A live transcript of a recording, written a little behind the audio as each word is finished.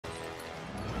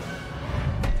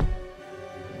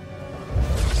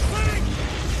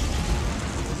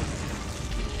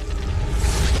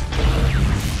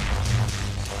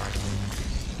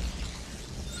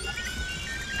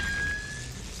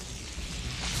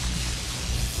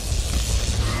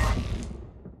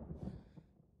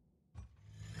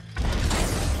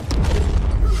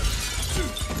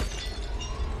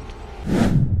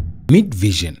Meet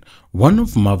Vision, one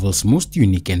of Marvel's most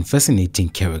unique and fascinating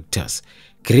characters.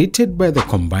 Created by the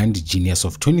combined genius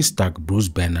of Tony Stark, Bruce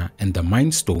Banner, and the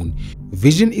Mind Stone,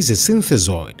 Vision is a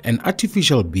synthezoid, an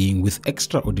artificial being with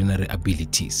extraordinary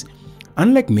abilities.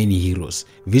 Unlike many heroes,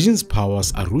 Vision's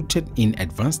powers are rooted in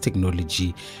advanced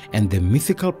technology and the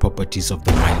mythical properties of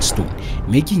the Mind Stone,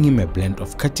 making him a blend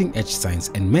of cutting-edge science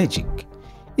and magic.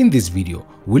 In this video,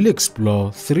 we'll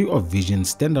explore 3 of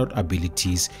Vision's standout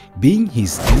abilities, being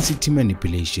his density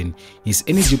manipulation, his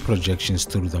energy projections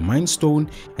through the Mind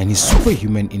Stone, and his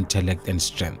superhuman intellect and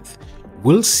strength.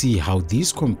 We'll see how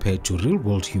these compare to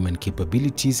real-world human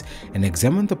capabilities and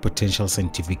examine the potential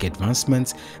scientific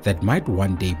advancements that might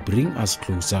one day bring us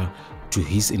closer to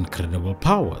his incredible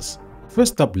powers.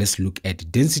 First up, let's look at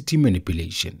density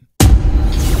manipulation.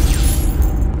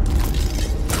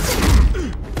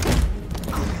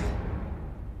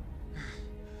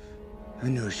 I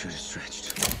knew I should have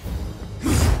stretched.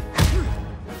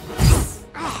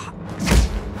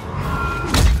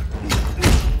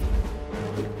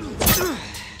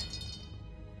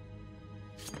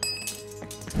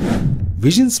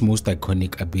 Vision's most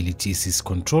iconic ability is his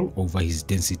control over his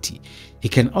density. He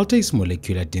can alter his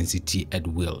molecular density at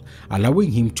will,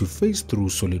 allowing him to phase through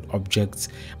solid objects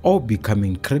or become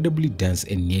incredibly dense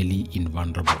and nearly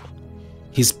invulnerable.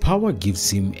 His power gives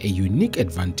him a unique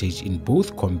advantage in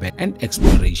both combat and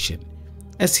exploration,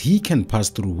 as he can pass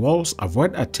through walls,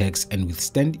 avoid attacks, and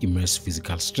withstand immense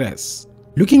physical stress.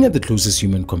 Looking at the closest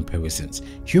human comparisons,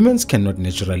 humans cannot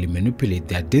naturally manipulate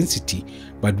their density,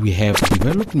 but we have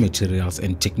developed materials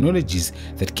and technologies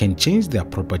that can change their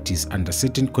properties under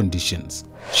certain conditions.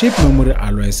 Shape memory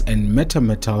alloys and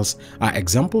metametals are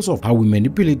examples of how we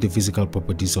manipulate the physical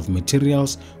properties of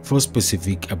materials for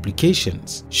specific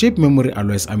applications. Shape memory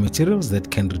alloys are materials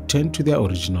that can return to their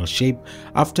original shape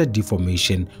after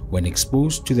deformation when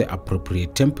exposed to the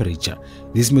appropriate temperature.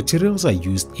 These materials are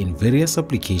used in various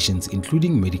applications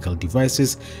including medical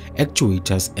devices,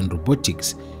 actuators, and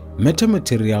robotics.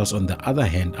 Metamaterials, on the other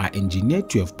hand, are engineered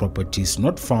to have properties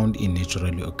not found in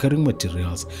naturally occurring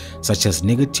materials, such as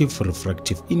negative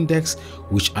refractive index,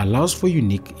 which allows for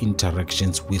unique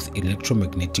interactions with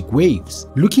electromagnetic waves.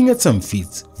 Looking at some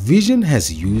feats, Vision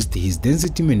has used his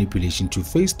density manipulation to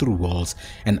phase through walls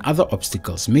and other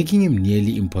obstacles, making him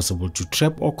nearly impossible to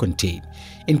trap or contain.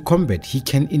 In combat, he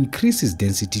can increase his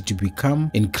density to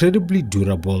become incredibly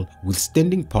durable,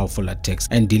 withstanding powerful attacks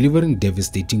and delivering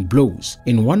devastating blows.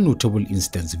 In one notable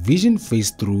instance, Vision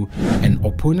phased through an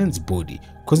opponent's body,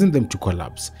 causing them to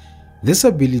collapse. This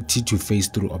ability to phase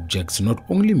through objects not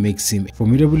only makes him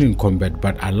formidable in combat,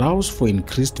 but allows for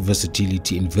increased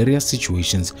versatility in various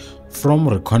situations, from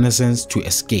reconnaissance to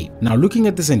escape. Now, looking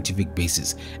at the scientific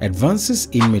basis, advances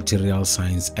in material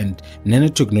science and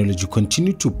nanotechnology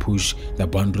continue to push the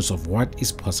boundaries of what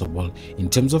is possible in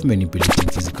terms of manipulating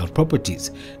physical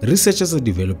properties. Researchers are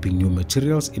developing new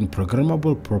materials in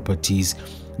programmable properties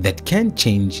that can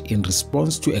change in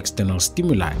response to external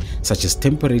stimuli such as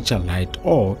temperature, light,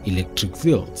 or electric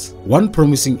fields. One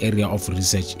promising area of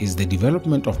research is the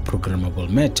development of programmable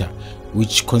matter,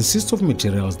 which consists of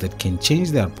materials that can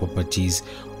change their properties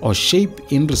or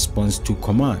shape in response to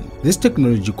command. This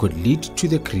technology could lead to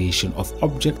the creation of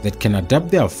objects that can adapt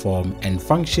their form and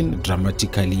function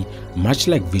dramatically, much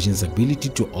like Vision's ability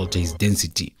to alter his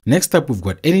density. Next up, we've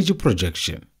got energy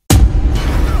projection.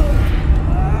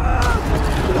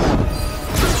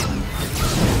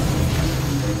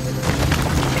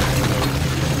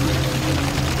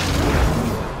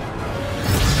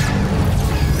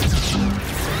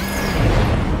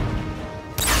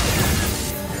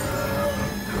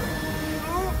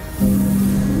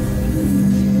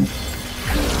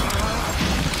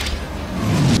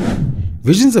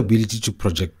 Vision's ability to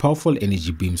project powerful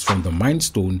energy beams from the Mind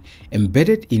Stone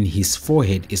embedded in his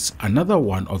forehead is another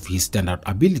one of his standout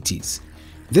abilities.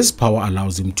 This power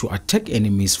allows him to attack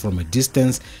enemies from a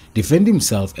distance, defend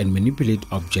himself, and manipulate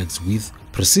objects with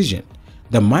precision.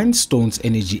 The Mind Stone's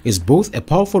energy is both a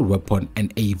powerful weapon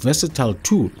and a versatile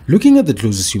tool. Looking at the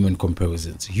closest human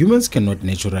comparisons, humans cannot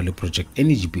naturally project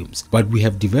energy beams, but we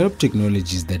have developed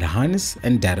technologies that harness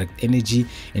and direct energy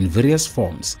in various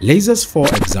forms. Lasers, for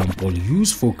example,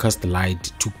 use focused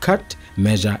light to cut,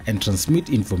 measure, and transmit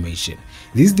information.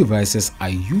 These devices are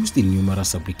used in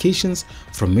numerous applications,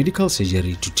 from medical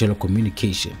surgery to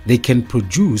telecommunication. They can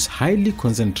produce highly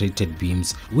concentrated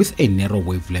beams with a narrow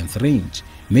wavelength range,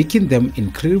 making them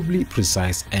incredibly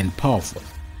precise and powerful.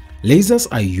 Lasers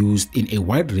are used in a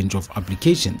wide range of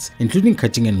applications, including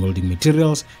cutting and welding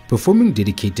materials, performing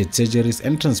dedicated surgeries,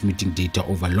 and transmitting data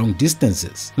over long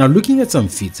distances. Now, looking at some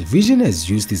feats, Vision has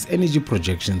used his energy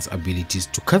projections abilities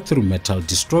to cut through metal,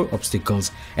 destroy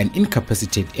obstacles, and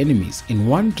incapacitate enemies. In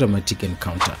one dramatic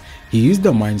encounter, he used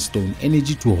the Mind Stone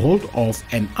energy to hold off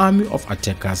an army of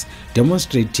attackers,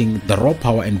 demonstrating the raw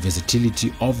power and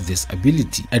versatility of this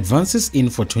ability. Advances in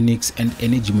photonics and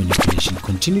energy manipulation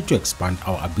continue to expand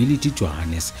our ability to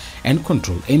harness and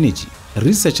control energy.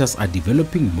 Researchers are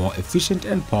developing more efficient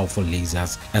and powerful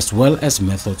lasers, as well as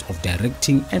methods of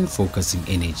directing and focusing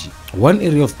energy. One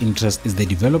area of interest is the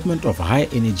development of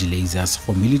high-energy lasers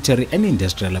for military and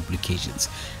industrial applications.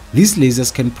 These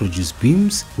lasers can produce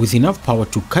beams with enough power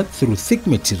to cut through thick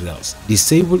materials,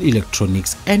 disable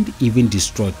electronics, and even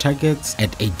destroy targets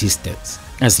at a distance.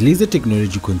 As laser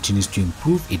technology continues to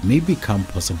improve, it may become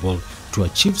possible to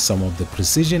achieve some of the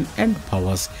precision and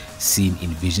powers seen in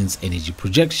Vision's energy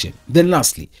projection. Then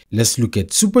lastly, let's look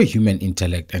at superhuman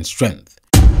intellect and strength.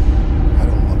 I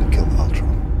don't want to kill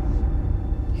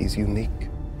Ultron. He's unique,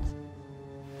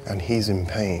 and he's in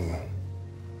pain.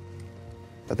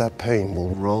 But that pain will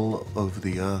roll over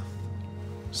the earth,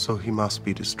 so he must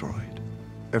be destroyed.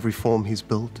 Every form he's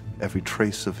built, every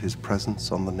trace of his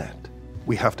presence on the net.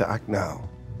 We have to act now,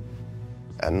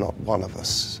 and not one of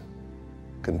us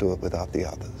can do it without the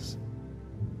others.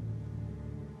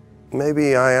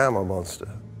 Maybe I am a monster.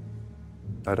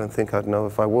 I don't think I'd know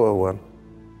if I were one.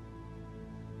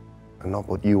 And not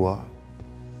what you are,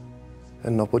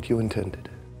 and not what you intended.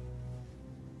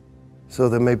 So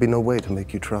there may be no way to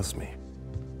make you trust me.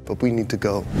 But we need to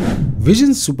go.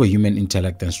 Vision's superhuman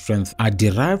intellect and strength are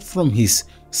derived from his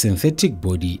synthetic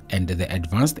body and the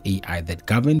advanced AI that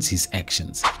governs his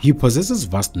actions. He possesses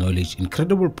vast knowledge,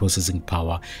 incredible processing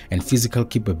power, and physical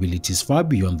capabilities far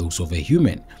beyond those of a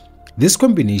human. This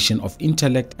combination of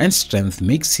intellect and strength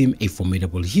makes him a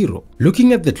formidable hero.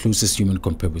 Looking at the closest human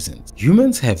comparisons,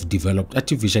 humans have developed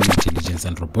artificial intelligence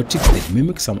and robotics that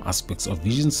mimic some aspects of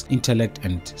Vision's intellect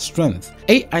and strength.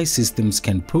 AI systems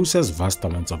can process vast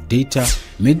amounts of data,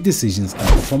 make decisions, and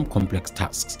perform complex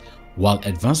tasks, while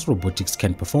advanced robotics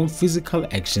can perform physical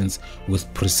actions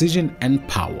with precision and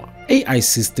power. AI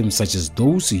systems such as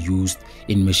those used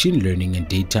in machine learning and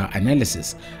data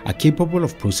analysis are capable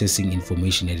of processing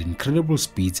information at incredible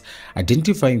speeds,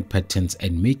 identifying patterns,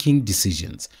 and making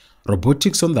decisions.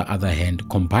 Robotics, on the other hand,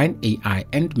 combine AI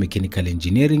and mechanical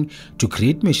engineering to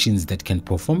create machines that can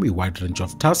perform a wide range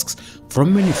of tasks,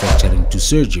 from manufacturing to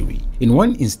surgery. In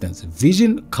one instance,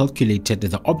 Vision calculated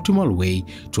the optimal way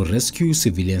to rescue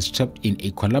civilians trapped in a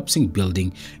collapsing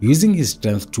building, using his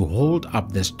strength to hold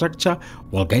up the structure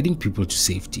while guiding people to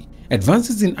safety.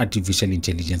 Advances in artificial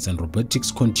intelligence and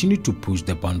robotics continue to push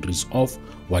the boundaries of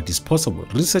what is possible.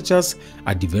 Researchers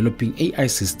are developing AI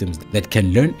systems that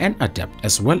can learn and adapt,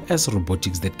 as well as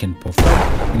robotics that can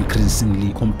perform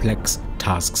increasingly complex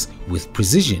tasks with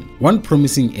precision. One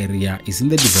promising area is in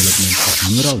the development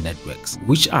of neural networks,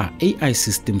 which are AI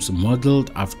systems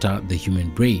modeled after the human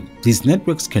brain. These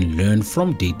networks can learn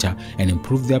from data and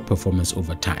improve their performance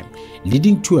over time,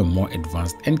 leading to a more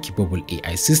advanced and capable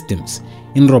AI systems.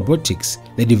 In robotics,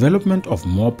 the development of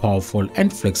more powerful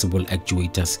and flexible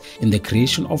actuators in the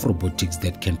creation of robotics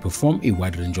that can perform a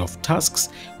wide range of tasks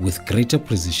with greater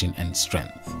precision and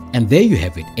strength. And there you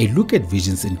have it, a look at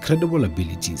Vision's incredible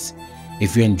abilities.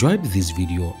 If you enjoyed this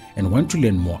video and want to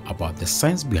learn more about the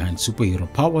science behind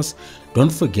superhero powers,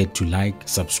 don't forget to like,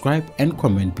 subscribe, and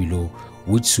comment below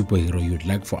which superhero you'd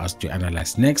like for us to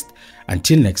analyze next.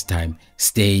 Until next time,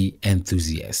 stay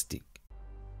enthusiastic.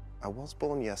 I was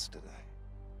born yesterday.